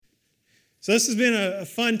So this has been a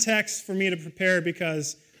fun text for me to prepare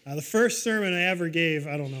because the first sermon I ever gave,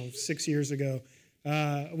 6 years ago,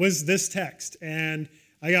 was this text. And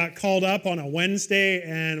I got called up on a Wednesday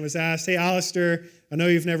and was asked, "Hey, Alistair, I know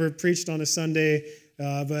you've never preached on a Sunday,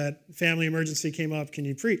 but family emergency came up. Can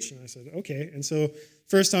you preach?" And I said, "Okay." And so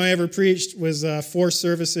first time I ever preached was 4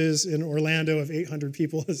 services in Orlando of 800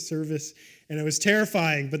 people a service. And it was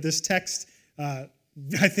terrifying. But this text,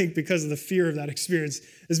 I think because of the fear of that experience,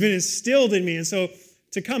 has been instilled in me. And so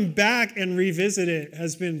to come back and revisit it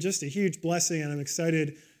has been just a huge blessing, and I'm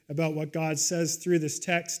excited about what God says through this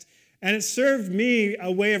text. And it served me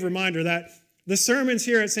a way of reminder that the sermons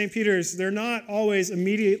here at St. Peter's, they're not always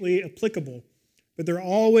immediately applicable, but they're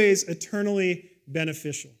always eternally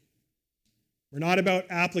beneficial. We're not about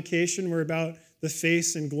application, we're about the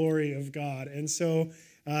face and glory of God. And so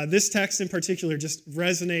this text in particular just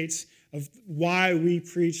resonates of why we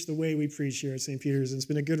preach the way we preach here at St. Peter's. And it's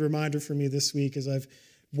been a good reminder for me this week as I've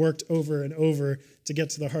worked over and over to get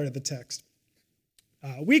to the heart of the text.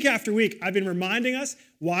 Week after week, I've been reminding us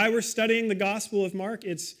why we're studying the Gospel of Mark.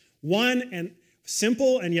 It's one and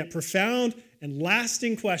simple and yet profound and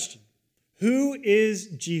lasting question. Who is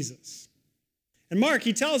Jesus? And Mark,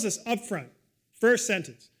 he tells us up front, first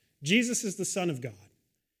sentence, Jesus is the Son of God.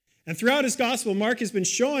 And throughout his gospel, Mark has been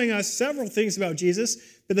showing us several things about Jesus,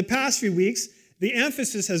 but the past few weeks, the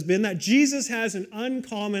emphasis has been that Jesus has an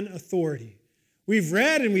uncommon authority. We've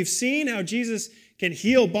read and we've seen how Jesus can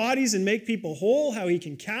heal bodies and make people whole, how he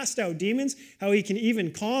can cast out demons, how he can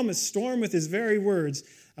even calm a storm with his very words.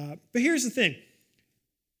 But here's the thing.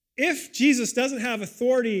 If Jesus doesn't have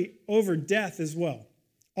authority over death as well,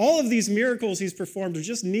 all of these miracles he's performed are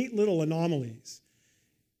just neat little anomalies.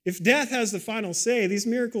 If death has the final say, these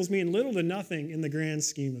miracles mean little to nothing in the grand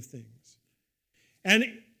scheme of things. And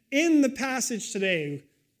in the passage today,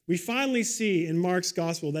 we finally see in Mark's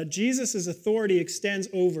gospel that Jesus' authority extends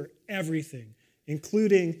over everything,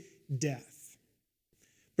 including death.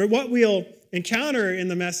 But what we'll encounter in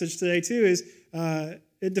the message today, too, is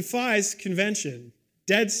it defies convention.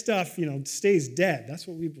 Dead stuff, stays dead. That's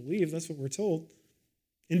what we believe. That's what we're told.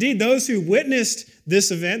 Indeed, those who witnessed this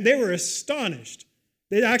event, they were astonished.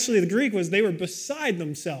 The Greek was they were beside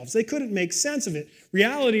themselves. They couldn't make sense of it.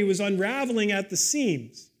 Reality was unraveling at the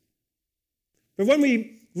seams. But when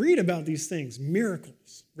we read about these things,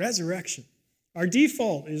 miracles, resurrection, our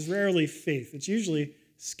default is rarely faith. It's usually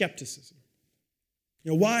skepticism.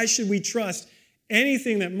 Why should we trust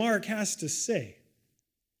anything that Mark has to say?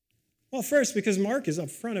 Well, first, because Mark is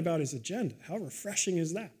upfront about his agenda. How refreshing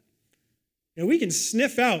is that? We can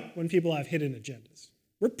sniff out when people have hidden agendas.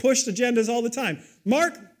 We're pushed agendas all the time.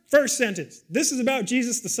 Mark, first sentence. This is about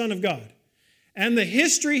Jesus, the Son of God. And the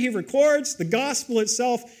history he records, the gospel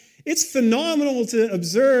itself, it's phenomenal to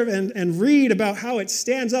observe and read about how it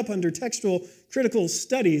stands up under textual critical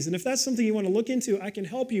studies. And if that's something you want to look into, I can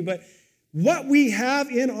help you. But what we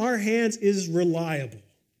have in our hands is reliable.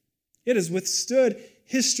 It has withstood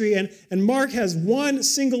history. And Mark has one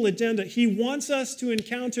single agenda. He wants us to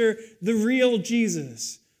encounter the real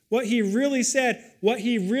Jesus. What he really said, what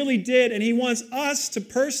he really did, and he wants us to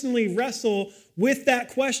personally wrestle with that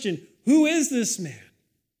question. Who is this man?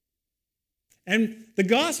 And the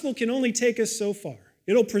gospel can only take us so far.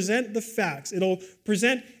 It'll present the facts. It'll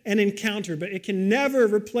present an encounter, but it can never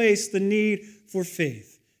replace the need for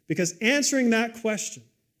faith. Because answering that question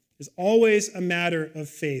is always a matter of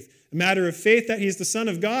faith. A matter of faith that he's the Son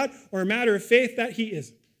of God, or a matter of faith that he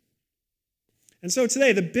isn't. And so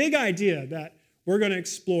today, the big idea that we're going to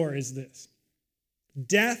explore is this.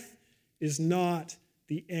 Death is not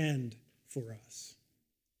the end for us.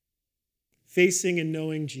 Facing and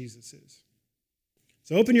knowing Jesus is.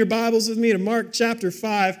 So open your Bibles with me to Mark chapter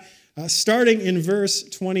 5, starting in verse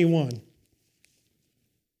 21.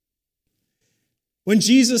 When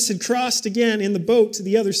Jesus had crossed again in the boat to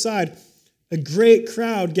the other side, a great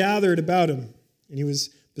crowd gathered about him, and he was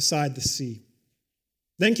beside the sea.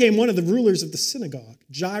 Then came one of the rulers of the synagogue,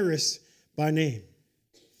 Jairus by name.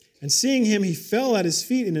 And seeing him, he fell at his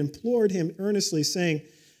feet and implored him earnestly, saying,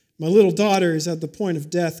 "My little daughter is at the point of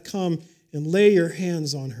death. Come and lay your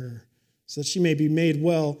hands on her, so that she may be made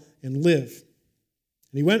well and live."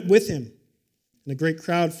 And he went with him, and a great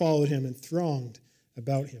crowd followed him and thronged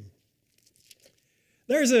about him.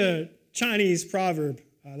 There's a Chinese proverb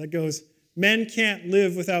that goes, "Men can't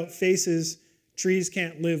live without faces, trees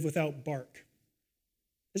can't live without bark."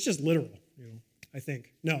 It's just literal, I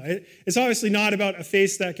think. No, it's obviously not about a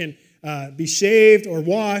face that can be shaved or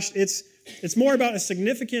washed. It's more about a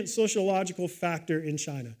significant sociological factor in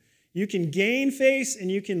China. You can gain face and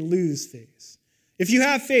you can lose face. If you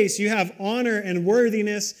have face, you have honor and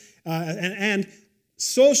worthiness and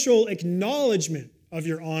social acknowledgement of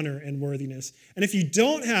your honor and worthiness. And if you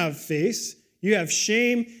don't have face, you have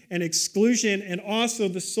shame and exclusion, and also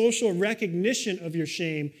the social recognition of your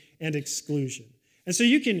shame and exclusion. And so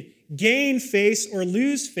you can gain face or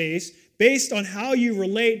lose face based on how you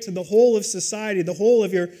relate to the whole of society, the whole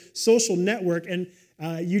of your social network. And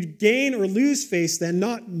you gain or lose face then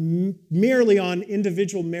not merely on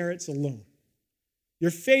individual merits alone.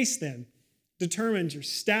 Your face then determines your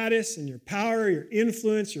status and your power, your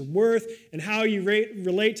influence, your worth, and how you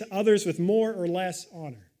relate to others with more or less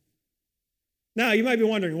honor. Now, you might be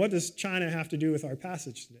wondering, what does China have to do with our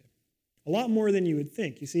passage today? A lot more than you would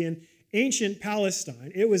think. You see, in ancient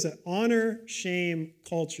Palestine, it was an honor-shame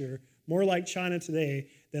culture, more like China today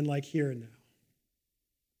than like here and now.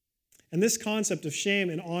 And this concept of shame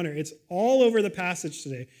and honor, it's all over the passage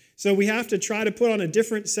today. So we have to try to put on a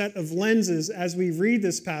different set of lenses as we read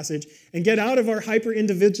this passage and get out of our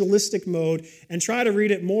hyper-individualistic mode and try to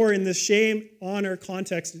read it more in the shame-honor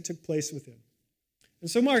context that took place with him. And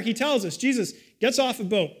so Mark, he tells us, Jesus gets off a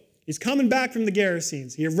boat. He's coming back from the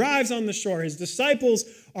Gerasenes. He arrives on the shore. His disciples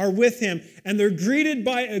are with him, and they're greeted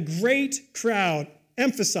by a great crowd.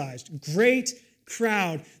 Emphasized, great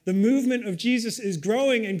crowd. The movement of Jesus is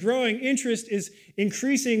growing and growing. Interest is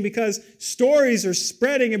increasing because stories are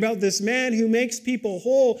spreading about this man who makes people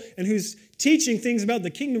whole and who's teaching things about the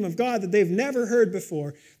kingdom of God that they've never heard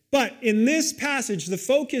before. But in this passage, the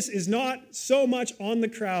focus is not so much on the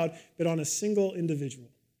crowd, but on a single individual,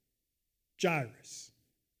 Jairus.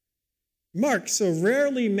 Mark so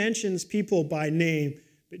rarely mentions people by name,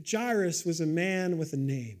 but Jairus was a man with a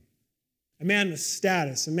name, a man with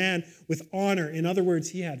status, a man with honor. In other words,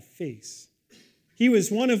 he had face. He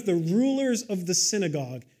was one of the rulers of the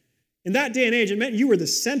synagogue. In that day and age, it meant you were the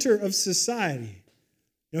center of society.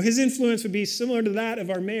 You know, his influence would be similar to that of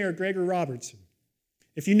our mayor, Gregor Robertson.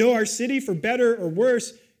 If you know our city, for better or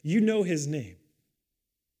worse, you know his name.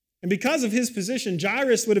 And because of his position,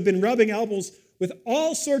 Jairus would have been rubbing elbows with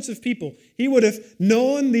all sorts of people. He would have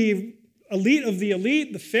known the elite of the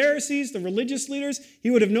elite, the Pharisees, the religious leaders. He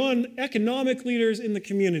would have known economic leaders in the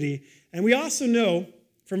community. And we also know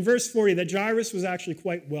from verse 40 that Jairus was actually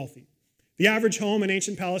quite wealthy. The average home in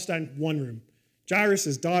ancient Palestine, one room.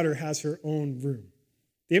 Jairus' daughter has her own room.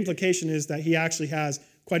 The implication is that he actually has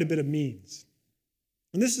quite a bit of means.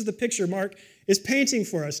 And this is the picture Mark is painting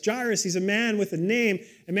for us. Jairus, he's a man with a name,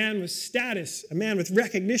 a man with status, a man with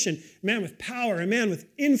recognition, a man with power, a man with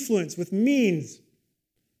influence, with means.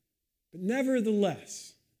 But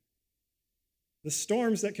nevertheless, the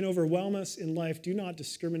storms that can overwhelm us in life do not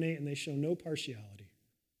discriminate, and they show no partiality.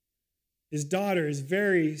 His daughter is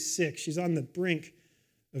very sick. She's on the brink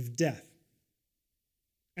of death.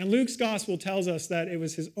 And Luke's gospel tells us that it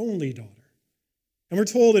was his only daughter. And we're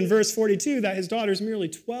told in verse 42 that his daughter is merely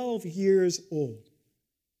 12 years old.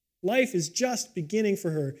 Life is just beginning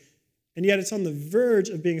for her, and yet it's on the verge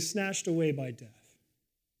of being snatched away by death.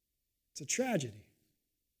 It's a tragedy.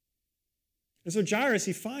 And so Jairus,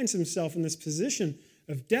 he finds himself in this position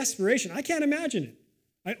of desperation. I can't imagine it.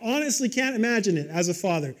 I honestly can't imagine it as a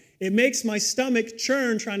father. It makes my stomach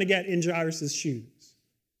churn trying to get in Jairus' shoes.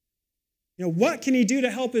 You know, what can he do to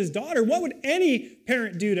help his daughter? What would any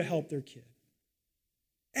parent do to help their kid?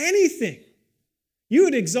 Anything. You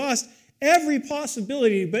would exhaust every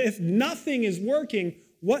possibility, but if nothing is working,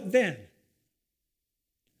 what then?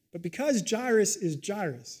 But because Jairus is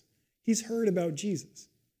Jairus, he's heard about Jesus.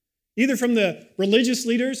 Either from the religious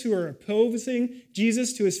leaders who are opposing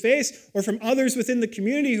Jesus to his face, or from others within the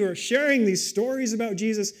community who are sharing these stories about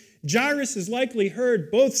Jesus, Jairus has likely heard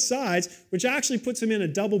both sides, which actually puts him in a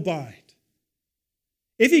double bind.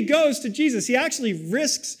 If he goes to Jesus, he actually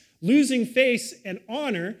risks losing face and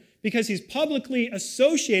honor because he's publicly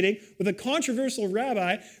associating with a controversial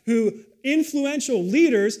rabbi who influential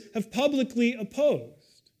leaders have publicly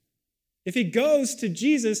opposed. If he goes to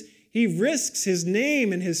Jesus, he risks his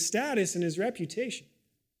name and his status and his reputation.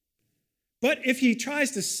 But if he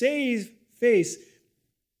tries to save face,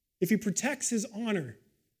 if he protects his honor,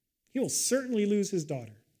 he will certainly lose his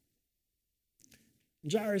daughter.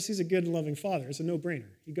 Jairus, he's a good and loving father. It's a no-brainer.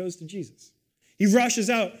 He goes to Jesus. He rushes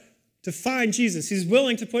out to find Jesus. He's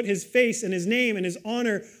willing to put his face and his name and his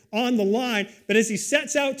honor on the line. But as he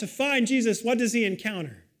sets out to find Jesus, what does he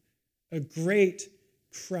encounter? A great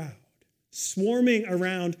crowd swarming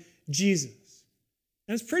around Jesus.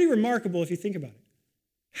 And it's pretty remarkable if you think about it.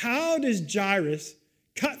 How does Jairus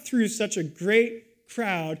cut through such a great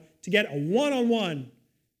crowd to get a one-on-one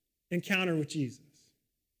encounter with Jesus?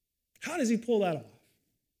 How does he pull that off?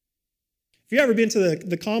 If you've ever been to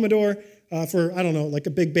the Commodore for, I don't know, like a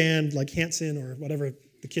big band like Hanson or whatever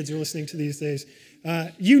the kids are listening to these days,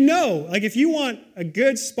 Like if you want a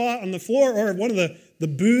good spot on the floor or one of the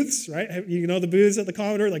booths, right? You know the booths at the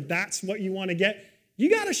Commodore, like that's what you want to get. You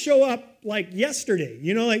got to show up like yesterday.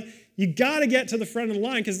 Like you got to get to the front of the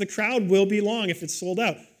line because the crowd will be long if it's sold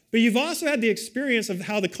out. But you've also had the experience of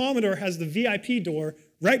how the Commodore has the VIP door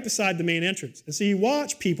right beside the main entrance. And so you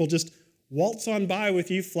watch people just waltz on by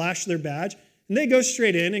with you, flash their badge, and they go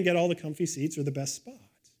straight in and get all the comfy seats or the best spots.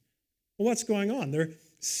 Well, what's going on? Their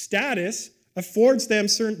status affords them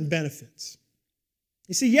certain benefits.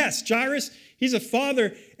 You see, yes, Jairus, he's a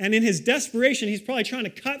father, and in his desperation, he's probably trying to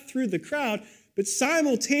cut through the crowd, but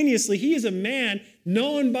simultaneously, he is a man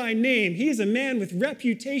known by name. He is a man with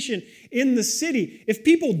reputation in the city. If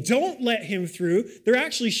people don't let him through, they're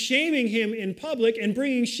actually shaming him in public and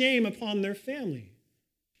bringing shame upon their family.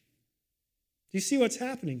 Do you see what's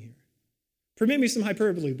happening here? Permit me some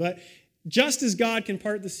hyperbole, but just as God can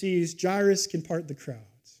part the seas, Jairus can part the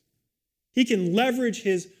crowds. He can leverage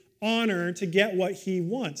his honor to get what he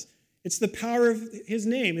wants. It's the power of his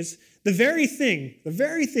name. It's the very thing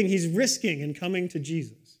he's risking in coming to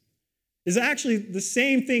Jesus is actually the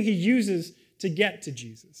same thing he uses to get to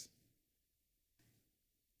Jesus.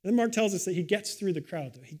 Then Mark tells us that he gets through the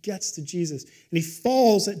crowd, though. He gets to Jesus, and he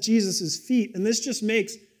falls at Jesus' feet. And this just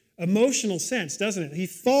makes emotional sense, doesn't it? He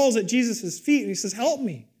falls at Jesus' feet, and he says, help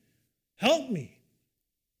me. Help me.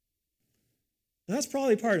 And that's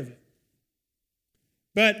probably part of it.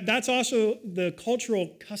 But that's also the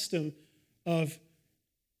cultural custom of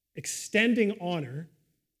extending honor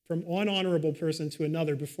from one honorable person to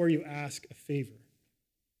another before you ask a favor.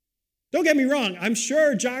 Don't get me wrong. I'm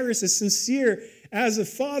sure Jairus is sincere as a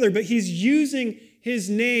father, but he's using his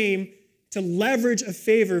name to leverage a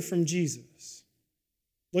favor from Jesus.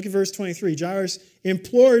 Look at verse 23. Jairus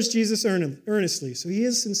implores Jesus earnestly, so he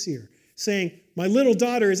is sincere, saying, my little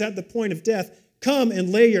daughter is at the point of death. Come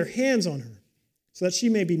and lay your hands on her, so that she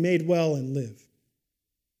may be made well and live.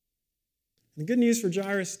 And the good news for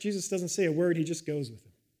Jairus, Jesus doesn't say a word, he just goes with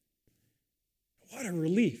him. What a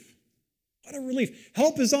relief. What a relief.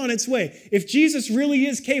 Help is on its way. If Jesus really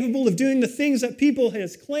is capable of doing the things that people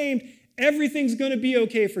has claimed, everything's going to be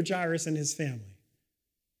okay for Jairus and his family.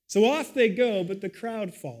 So off they go, but the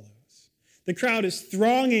crowd follows. The crowd is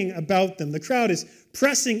thronging about them. The crowd is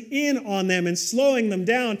pressing in on them and slowing them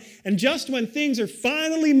down. And just when things are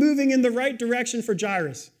finally moving in the right direction for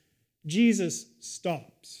Jairus, Jesus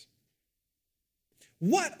stops.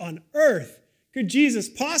 What on earth could Jesus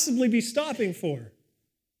possibly be stopping for?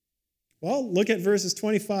 Well, look at verses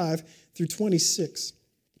 25 through 26.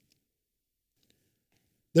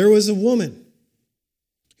 There was a woman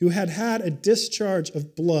who had had a discharge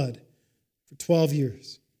of blood for 12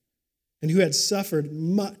 years and who had suffered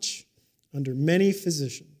much under many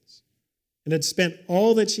physicians and had spent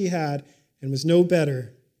all that she had and was no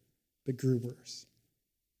better, but grew worse.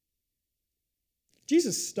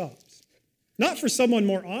 Jesus stops. Not for someone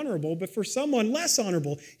more honorable, but for someone less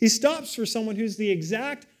honorable. He stops for someone who's the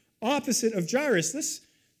exact opposite of Jairus. This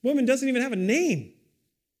woman doesn't even have a name.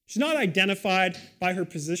 She's not identified by her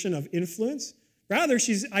position of influence. Rather,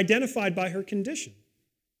 she's identified by her condition.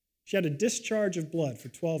 She had a discharge of blood for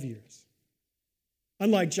 12 years.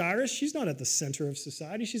 Unlike Jairus, she's not at the center of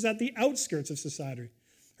society. She's at the outskirts of society.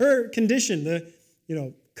 Her condition, the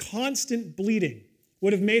constant bleeding,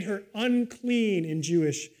 would have made her unclean in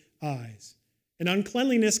Jewish eyes. And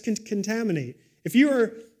uncleanliness can contaminate. If you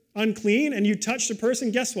were unclean and you touched a person,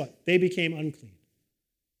 guess what? They became unclean.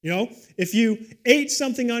 If you ate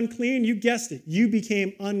something unclean, you guessed it, you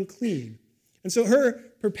became unclean. And so her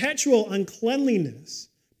perpetual uncleanliness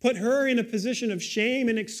put her in a position of shame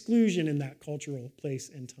and exclusion in that cultural place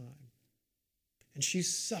and time. And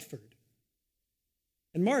she's suffered.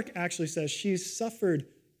 And Mark actually says she's suffered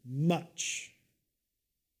much.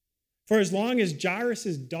 For as long as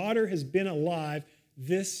Jairus' daughter has been alive,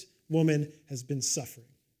 this woman has been suffering.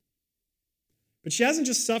 But she hasn't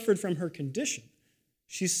just suffered from her condition.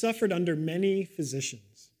 She's suffered under many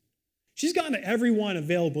physicians. She's gone to everyone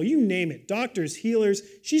available. You name it. Doctors, healers.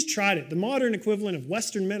 She's tried it. The modern equivalent of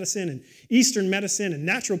Western medicine and Eastern medicine and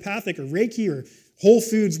naturopathic or Reiki or Whole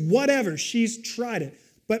Foods, whatever. She's tried it.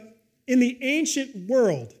 But in the ancient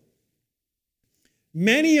world,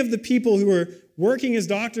 many of the people who were working as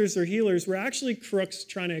doctors or healers were actually crooks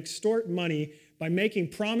trying to extort money by making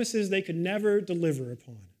promises they could never deliver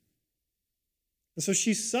upon. And so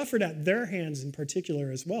she suffered at their hands in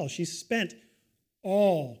particular as well. She spent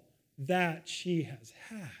all that she has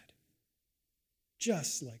had,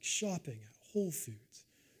 just like shopping at Whole Foods.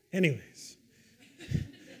 Anyways,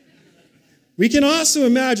 we can also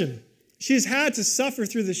imagine she's had to suffer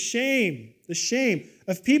through the shame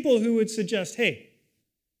of people who would suggest, hey,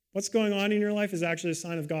 What's going on in your life is actually a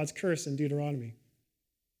sign of God's curse in Deuteronomy.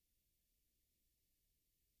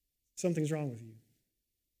 Something's wrong with you.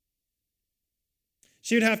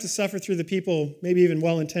 She would have to suffer through the people, maybe even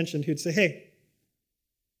well-intentioned, who'd say, hey,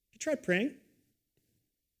 you tried praying?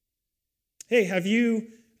 Hey, have you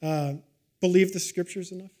believed the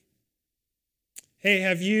scriptures enough? Hey,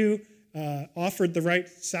 have you offered the right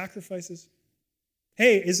sacrifices?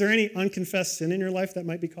 Hey, is there any unconfessed sin in your life that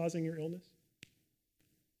might be causing your illness?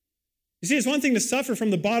 You see, it's one thing to suffer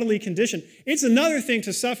from the bodily condition. It's another thing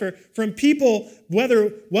to suffer from people,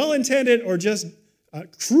 whether well-intended or just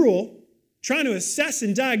cruel, trying to assess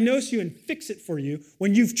and diagnose you and fix it for you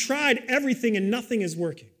when you've tried everything and nothing is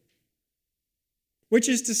working. Which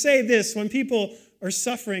is to say this, when people are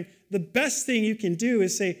suffering, the best thing you can do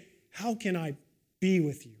is say, how can I be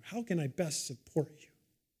with you? How can I best support you?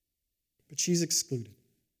 But she's excluded.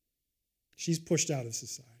 She's pushed out of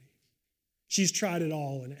society. She's tried it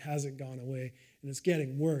all and it hasn't gone away. And it's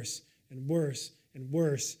getting worse and worse and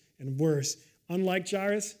worse and worse. Unlike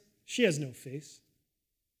Jairus, she has no face.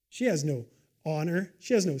 She has no honor.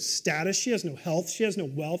 She has no status. She has no health. She has no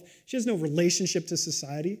wealth. She has no relationship to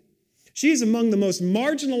society. She's among the most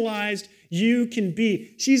marginalized you can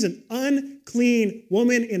be. She's an unclean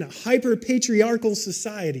woman in a hyper-patriarchal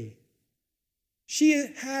society. She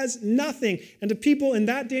has nothing. And to people in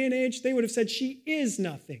that day and age, they would have said she is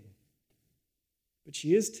nothing. But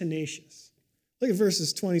she is tenacious. Look at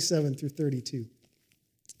verses 27 through 32.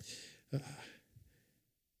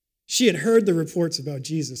 She had heard the reports about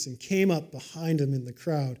Jesus and came up behind him in the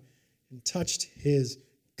crowd and touched his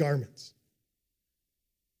garments.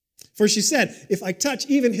 For she said, if I touch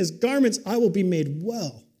even his garments, I will be made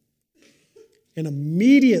well. And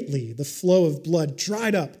immediately the flow of blood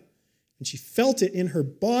dried up, and she felt it in her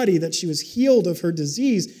body that she was healed of her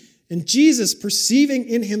disease. And Jesus, perceiving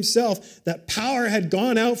in himself that power had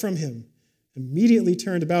gone out from him, immediately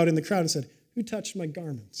turned about in the crowd and said, who touched my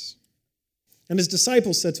garments? And his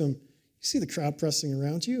disciples said to him, you see the crowd pressing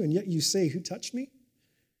around you, and yet you say, who touched me?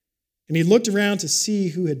 And he looked around to see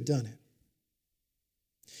who had done it.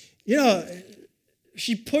 You know,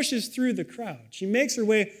 she pushes through the crowd. She makes her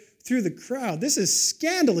way through the crowd. This is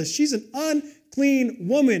scandalous. She's an unclean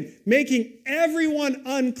woman, making everyone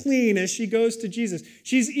unclean as she goes to Jesus.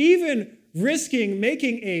 She's even risking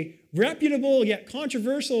making a reputable yet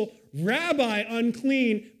controversial rabbi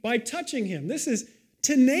unclean by touching him. This is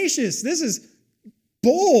tenacious. This is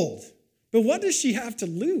bold. But what does she have to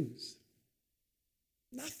lose?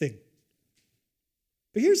 Nothing.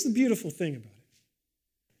 But here's the beautiful thing about it.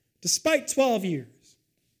 Despite 12 years,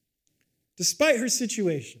 despite her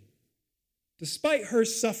situation, despite her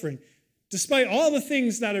suffering, despite all the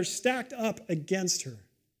things that are stacked up against her,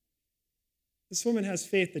 this woman has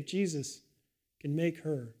faith that Jesus can make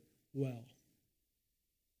her well.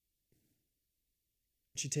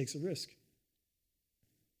 She takes a risk.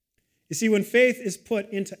 You see, when faith is put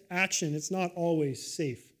into action, it's not always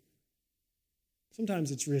safe.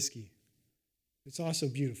 Sometimes it's risky. It's also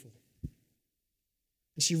beautiful.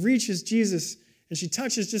 And she reaches Jesus and she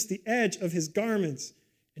touches just the edge of his garments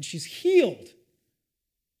and she's healed.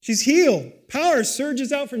 She's healed. Power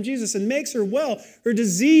surges out from Jesus and makes her well. Her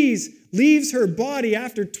disease leaves her body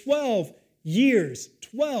after 12 years.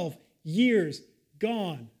 12 years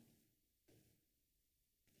gone.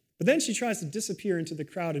 But then she tries to disappear into the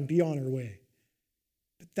crowd and be on her way.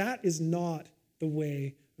 But that is not the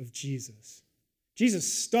way of Jesus.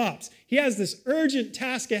 Jesus stops. He has this urgent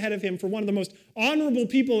task ahead of him for one of the most honorable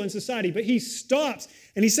people in society, but he stops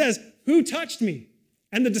and he says, who touched me?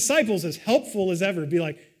 And the disciples, as helpful as ever, be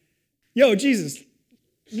like, yo, Jesus,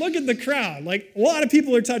 look at the crowd. Like, a lot of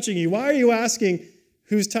people are touching you. Why are you asking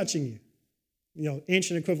who's touching you? You know,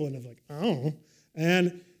 ancient equivalent of like, I don't know.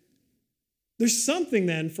 And there's something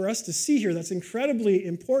then for us to see here that's incredibly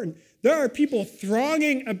important. There are people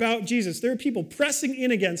thronging about Jesus. There are people pressing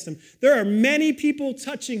in against him. There are many people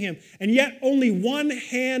touching him, and yet only one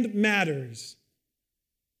hand matters.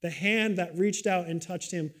 The hand that reached out and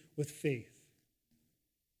touched him with faith.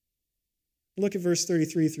 Look at verse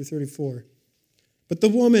 33 through 34. But the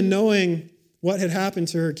woman, knowing what had happened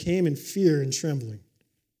to her, came in fear and trembling,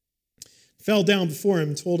 fell down before him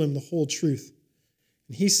and told him the whole truth.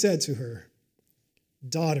 And he said to her,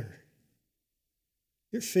 daughter,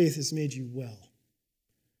 your faith has made you well.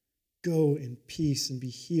 Go in peace and be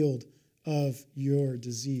healed of your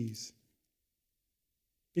disease.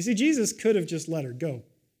 You see, Jesus could have just let her go.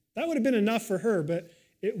 That would have been enough for her, but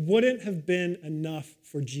it wouldn't have been enough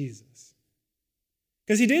for Jesus.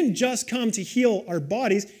 Because he didn't just come to heal our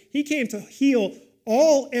bodies, he came to heal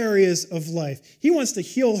all areas of life. He wants to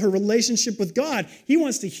heal her relationship with God. He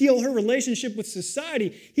wants to heal her relationship with society.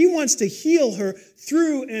 He wants to heal her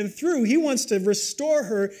through and through. He wants to restore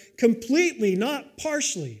her completely, not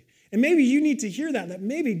partially. And maybe you need to hear that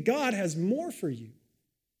maybe God has more for you.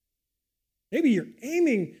 Maybe you're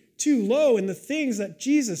aiming too low in the things that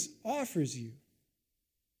Jesus offers you.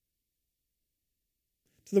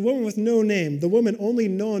 To the woman with no name, the woman only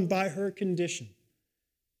known by her condition,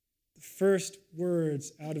 the first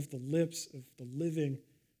words out of the lips of the living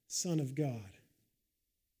Son of God,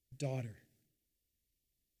 daughter.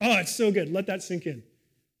 Oh, it's so good. Let that sink in.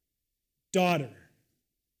 Daughter.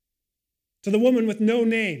 To the woman with no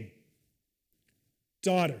name,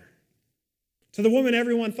 daughter. To the woman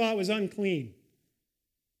everyone thought was unclean,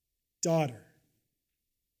 daughter.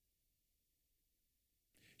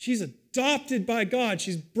 She's adopted by God.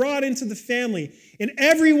 She's brought into the family. In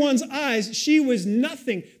everyone's eyes, she was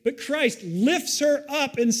nothing, but Christ lifts her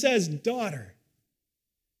up and says, daughter,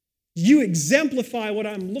 you exemplify what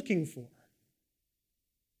I'm looking for.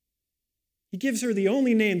 He gives her the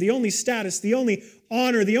only name, the only status, the only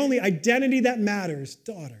honor, the only identity that matters,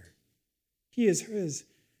 daughter. He is hers.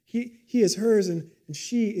 He is hers and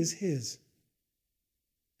she is his.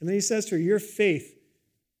 And then he says to her, your faith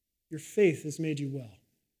has made you well.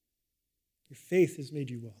 Your faith has made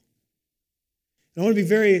you well. And I want to be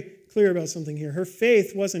very clear about something here. Her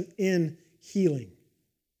faith wasn't in healing.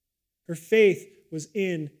 Her faith was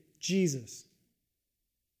in Jesus.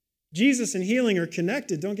 Jesus and healing are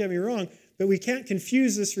connected, don't get me wrong, but we can't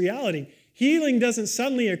confuse this reality. Healing doesn't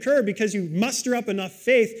suddenly occur because you muster up enough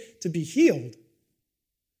faith to be healed.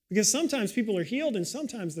 Because sometimes people are healed and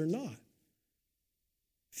sometimes they're not.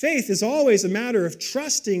 Faith is always a matter of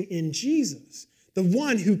trusting in Jesus, the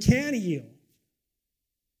one who can heal.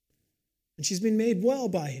 And she's been made well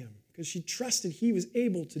by him because she trusted he was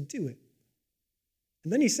able to do it.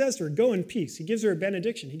 And then he says to her, go in peace. He gives her a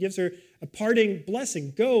benediction. He gives her a parting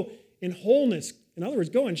blessing. Go in wholeness. In other words,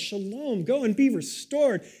 go in shalom. Go and be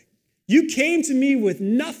restored. You came to me with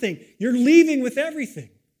nothing. You're leaving with everything.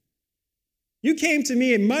 You came to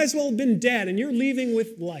me and might as well have been dead, and you're leaving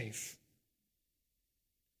with life.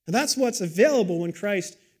 And that's what's available when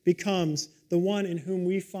Christ becomes the one in whom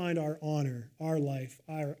we find our honor, our life,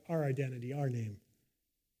 our identity, our name.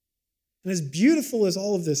 And as beautiful as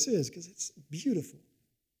all of this is, because it's beautiful,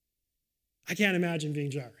 I can't imagine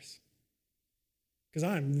being Jairus, because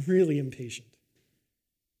I'm really impatient.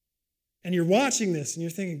 And you're watching this and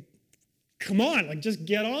you're thinking, come on, just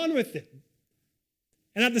get on with it.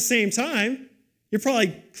 And at the same time, you're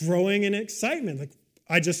probably growing in excitement.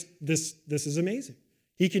 This is amazing.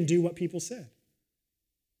 He can do what people said.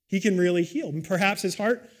 He can really heal. And perhaps his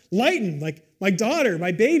heart lightened, like my daughter,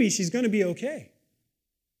 my baby, she's going to be okay.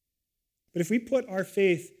 But if we put our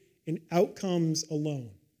faith in outcomes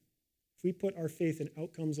alone,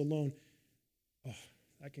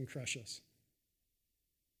 that can crush us.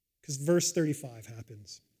 Because verse 35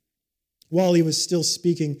 happens. While he was still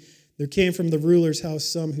speaking, there came from the ruler's house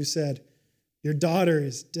some who said, your daughter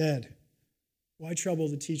is dead. Why trouble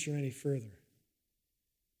the teacher any further?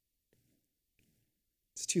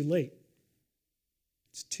 It's too late.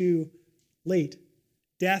 It's too late.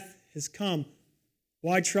 Death has come.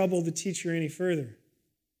 Why trouble the teacher any further?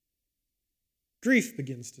 Grief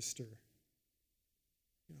begins to stir.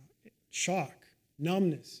 Shock,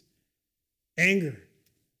 numbness, anger.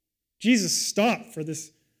 Jesus stopped for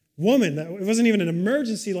this woman. It wasn't even an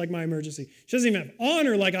emergency like my emergency. She doesn't even have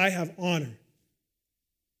honor like I have honor.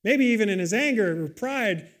 Maybe even in his anger or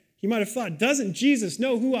pride, he might have thought, doesn't Jesus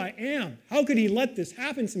know who I am? How could he let this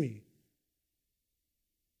happen to me?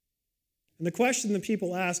 And the question the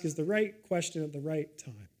people ask is the right question at the right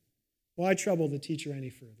time. Why trouble the teacher any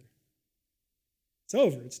further? It's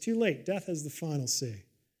over. It's too late. Death has the final say.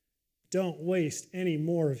 Don't waste any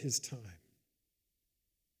more of his time.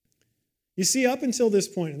 You see, up until this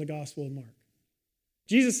point in the Gospel of Mark,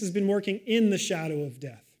 Jesus has been working in the shadow of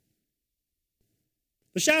death.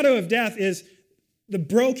 The shadow of death is the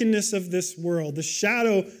brokenness of this world, the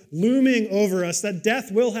shadow looming over us, that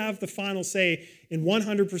death will have the final say in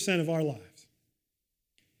 100% of our lives.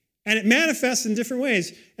 And it manifests in different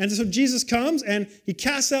ways. And so Jesus comes and he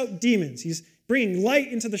casts out demons. He's bringing light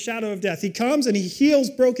into the shadow of death. He comes and he heals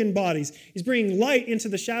broken bodies. He's bringing light into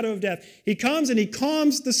the shadow of death. He comes and he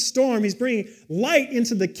calms the storm. He's bringing light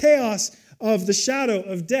into the chaos of the shadow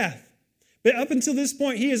of death. But up until this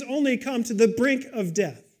point, he has only come to the brink of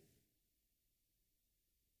death.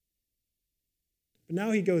 But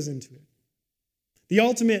now he goes into it. The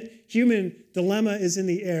ultimate human dilemma is in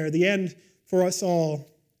the air, the end for us all.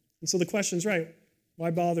 And so the question's right, why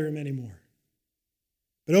bother him anymore?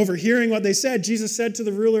 But overhearing what they said, Jesus said to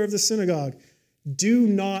the ruler of the synagogue, "Do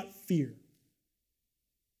not fear."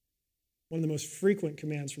 One of the most frequent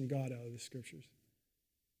commands from God out of the scriptures.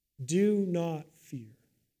 Do not fear.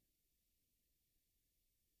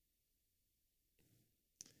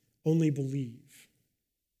 Only believe.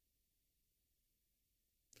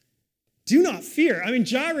 Do not fear. I mean,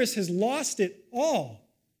 Jairus has lost it all.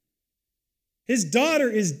 His daughter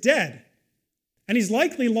is dead, and he's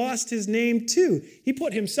likely lost his name too. He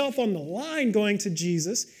put himself on the line going to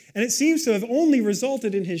Jesus, and it seems to have only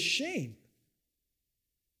resulted in his shame.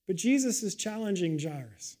 But Jesus is challenging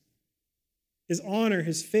Jairus. His honor,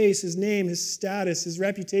 his face, his name, his status, his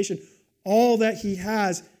reputation, all that he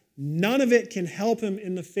has, none of it can help him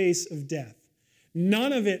in the face of death.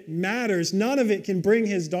 None of it matters. None of it can bring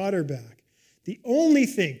his daughter back. The only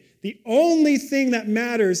thing that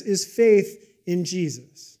matters is faith in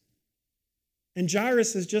Jesus. And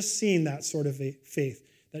Jairus has just seen that sort of faith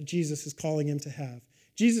that Jesus is calling him to have.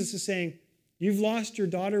 Jesus is saying, you've lost your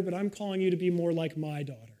daughter, but I'm calling you to be more like my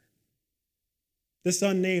daughter. This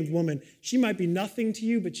unnamed woman, she might be nothing to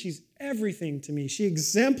you, but she's everything to me. She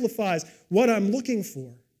exemplifies what I'm looking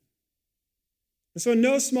for. And so in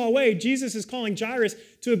no small way, Jesus is calling Jairus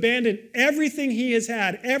to abandon everything he has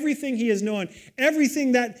had, everything he has known,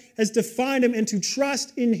 everything that has defined him, and to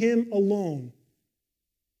trust in him alone.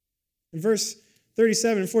 And verse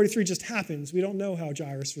 37 and 43 just happens. We don't know how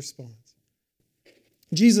Jairus responds.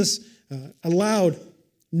 Jesus allowed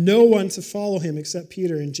no one to follow him except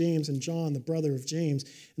Peter and James and John, the brother of James.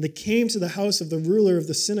 And they came to the house of the ruler of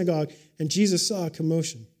the synagogue, and Jesus saw a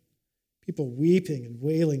commotion, people weeping and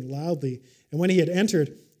wailing loudly. And when he had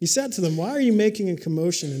entered, he said to them, "Why are you making a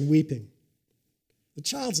commotion and weeping? The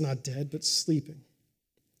child's not dead, but sleeping."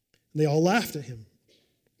 And they all laughed at him.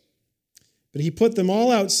 But he put them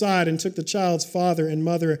all outside and took the child's father and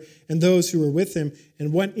mother and those who were with him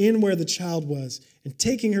and went in where the child was. And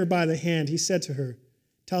taking her by the hand, he said to her,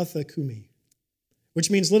 "Talitha cumi,"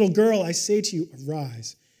 which means, "Little girl, I say to you,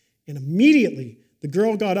 arise." And immediately the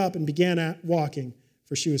girl got up and began walking,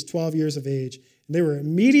 for she was 12 years of age. And they were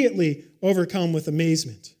immediately overcome with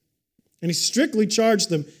amazement. And he strictly charged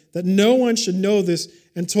them that no one should know this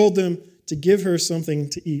and told them to give her something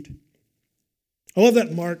to eat. I love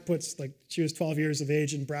that Mark puts, she was 12 years of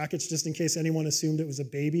age in brackets, just in case anyone assumed it was a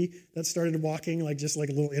baby that started walking, just like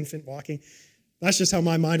a little infant walking. That's just how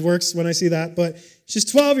my mind works when I see that. But she's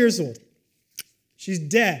 12 years old. She's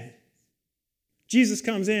dead. Jesus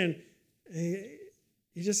comes in.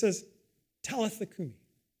 He just says, "Talitha cumi."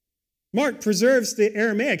 Mark preserves the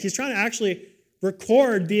Aramaic. He's trying to actually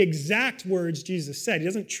record the exact words Jesus said. He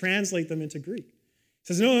doesn't translate them into Greek. He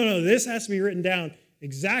says, no, this has to be written down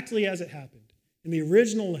exactly as it happened in the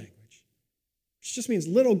original language, which just means,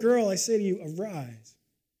 "Little girl, I say to you, arise."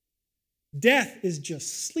 Death is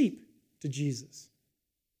just sleep to Jesus.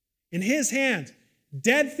 In his hands,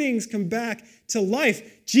 dead things come back to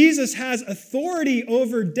life. Jesus has authority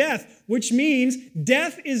over death, which means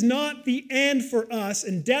death is not the end for us,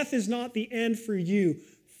 and death is not the end for you.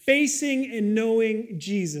 Facing and knowing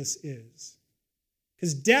Jesus is.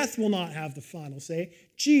 Because death will not have the final say.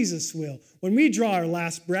 Jesus will. When we draw our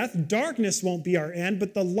last breath, darkness won't be our end,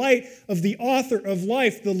 but the light of the author of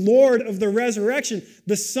life, the Lord of the resurrection,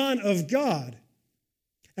 the Son of God.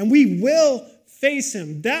 And we will face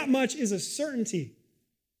him. That much is a certainty.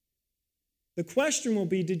 The question will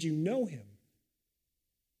be, did you know him?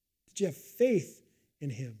 Did you have faith in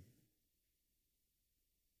him?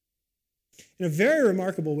 In a very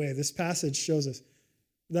remarkable way, this passage shows us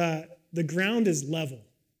that the ground is level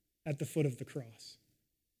at the foot of the cross.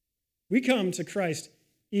 We come to Christ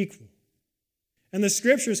equal. And the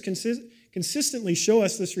scriptures consistently show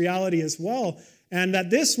us this reality as well, and that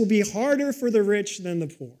this will be harder for the rich than the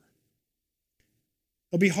poor.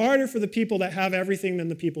 It'll be harder for the people that have everything than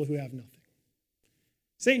the people who have nothing.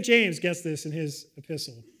 St. James gets this in his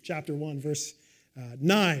epistle, chapter 1, verse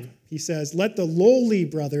 9. He says, "Let the lowly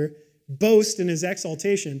brother boast in his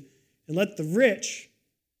exaltation, and let the rich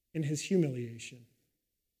in his humiliation."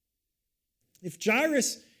 If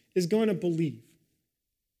Jairus is going to believe,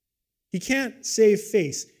 he can't save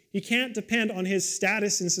face. He can't depend on his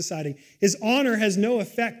status in society. His honor has no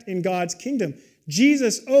effect in God's kingdom.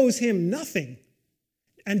 Jesus owes him nothing.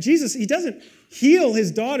 And Jesus, he doesn't heal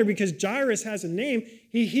his daughter because Jairus has a name.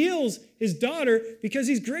 He heals his daughter because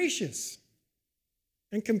he's gracious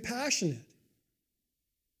and compassionate.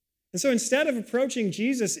 And so instead of approaching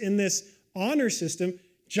Jesus in this honor system,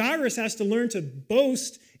 Jairus has to learn to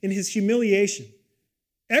boast in his humiliation.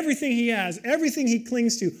 Everything he has, everything he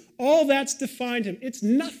clings to, all that's defined him. It's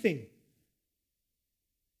nothing.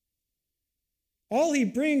 All he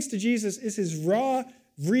brings to Jesus is his raw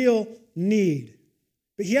real need.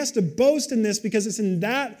 But he has to boast in this because it's in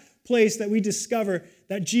that place that we discover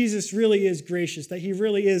that Jesus really is gracious, that he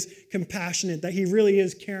really is compassionate, that he really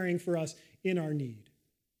is caring for us in our need.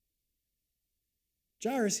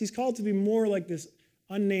 Jairus, he's called to be more like this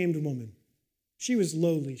unnamed woman. She was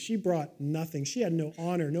lowly. She brought nothing. She had no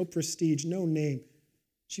honor, no prestige, no name.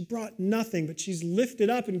 She brought nothing, but she's lifted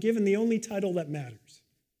up and given the only title that matters,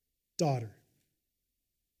 daughter.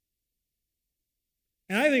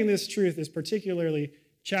 And I think this truth is particularly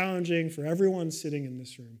challenging for everyone sitting in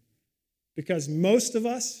this room because most of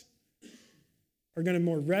us are going to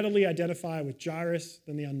more readily identify with Jairus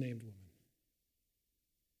than the unnamed woman.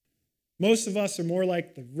 Most of us are more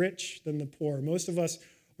like the rich than the poor. Most of us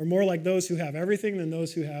are more like those who have everything than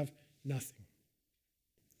those who have nothing.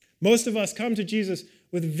 Most of us come to Jesus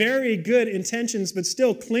with very good intentions, but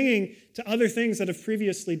still clinging to other things that have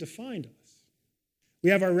previously defined us. We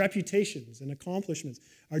have our reputations and accomplishments,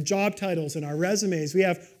 our job titles and our resumes. We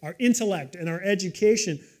have our intellect and our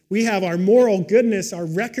education. We have our moral goodness, our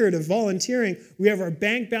record of volunteering. We have our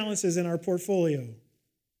bank balances and our portfolio.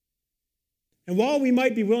 And while we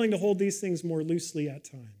might be willing to hold these things more loosely at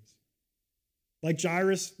times, like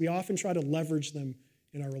Jairus, we often try to leverage them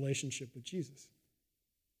in our relationship with Jesus.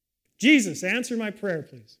 Jesus, answer my prayer,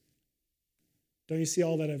 please. Don't you see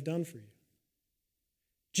all that I've done for you?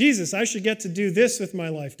 Jesus, I should get to do this with my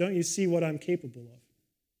life. Don't you see what I'm capable of?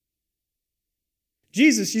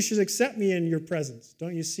 Jesus, you should accept me in your presence.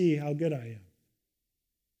 Don't you see how good I am?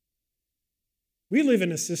 We live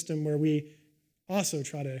in a system where we also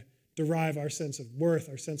try to derive our sense of worth,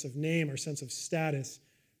 our sense of name, our sense of status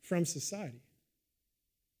from society.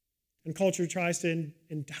 And culture tries to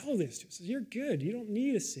endow this to us. Says, you're good. You don't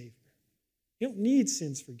need a Savior. You don't need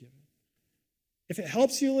sins forgiven. If it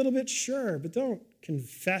helps you a little bit, sure, but don't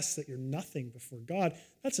confess that you're nothing before God.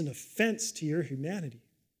 That's an offense to your humanity.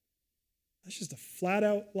 That's just a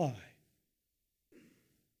flat-out lie.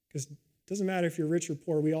 Because it doesn't matter if you're rich or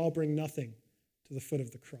poor, we all bring nothing to the foot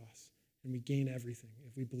of the cross, and we gain everything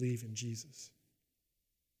if we believe in Jesus.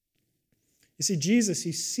 You see, Jesus,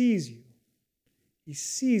 he sees you. He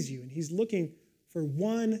sees you, and he's looking for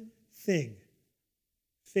one thing,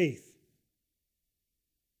 faith.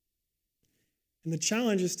 And the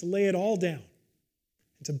challenge is to lay it all down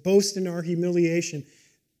and to boast in our humiliation,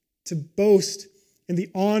 to boast in the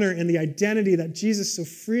honor and the identity that Jesus so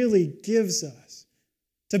freely gives us,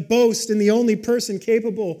 to boast in the only person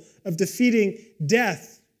capable of defeating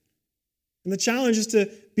death. And the challenge is to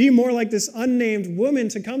be more like this unnamed woman,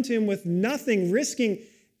 to come to him with nothing, risking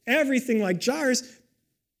everything like Jairus,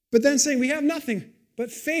 but then saying, we have nothing but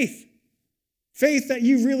faith. Faith that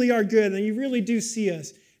you really are good and you really do see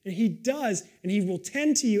us. And he does, and he will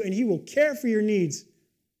tend to you, and he will care for your needs.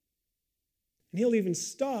 And he'll even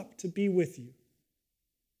stop to be with you.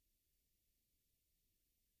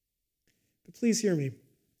 But please hear me,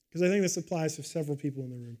 because I think this applies to several people in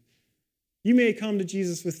the room. You may come to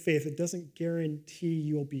Jesus with faith. It doesn't guarantee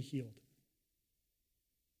you'll be healed.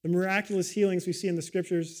 The miraculous healings we see in the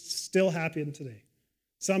scriptures still happen today.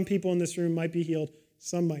 Some people in this room might be healed,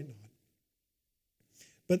 some might not.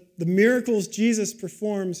 But the miracles Jesus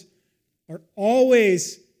performs are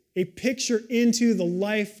always a picture into the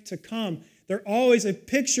life to come. They're always a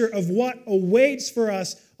picture of what awaits for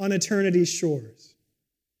us on eternity's shores.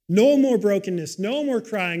 No more brokenness, no more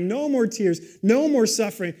crying, no more tears, no more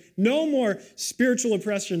suffering, no more spiritual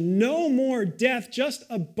oppression, no more death, just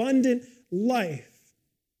abundant life.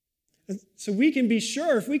 And so we can be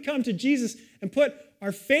sure if we come to Jesus and put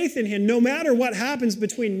our faith in him, no matter what happens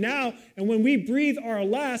between now and when we breathe our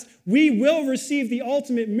last, we will receive the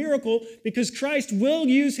ultimate miracle because Christ will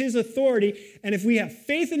use his authority. And if we have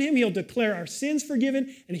faith in him, he'll declare our sins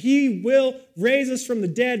forgiven and he will raise us from the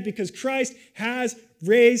dead because Christ has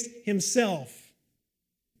raised himself.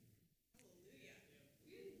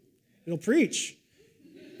 It'll preach.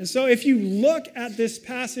 And so if you look at this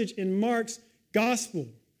passage in Mark's gospel,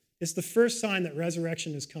 it's the first sign that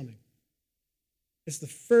resurrection is coming. It's the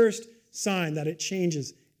first sign that it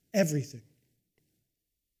changes everything.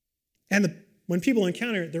 And when people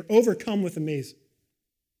encounter it, they're overcome with amazement.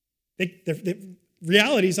 The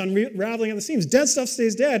reality's unraveling at the seams. Dead stuff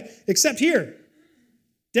stays dead, except here.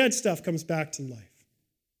 Dead stuff comes back to life.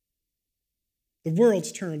 The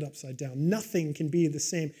world's turned upside down. Nothing can be the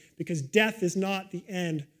same because death is not the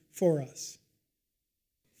end for us.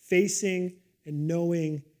 Facing and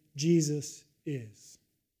knowing Jesus is.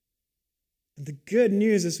 And the good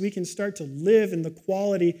news is we can start to live in the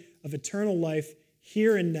quality of eternal life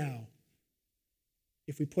here and now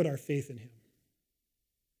if we put our faith in him.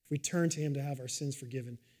 If we turn to him to have our sins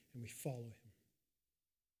forgiven and we follow him.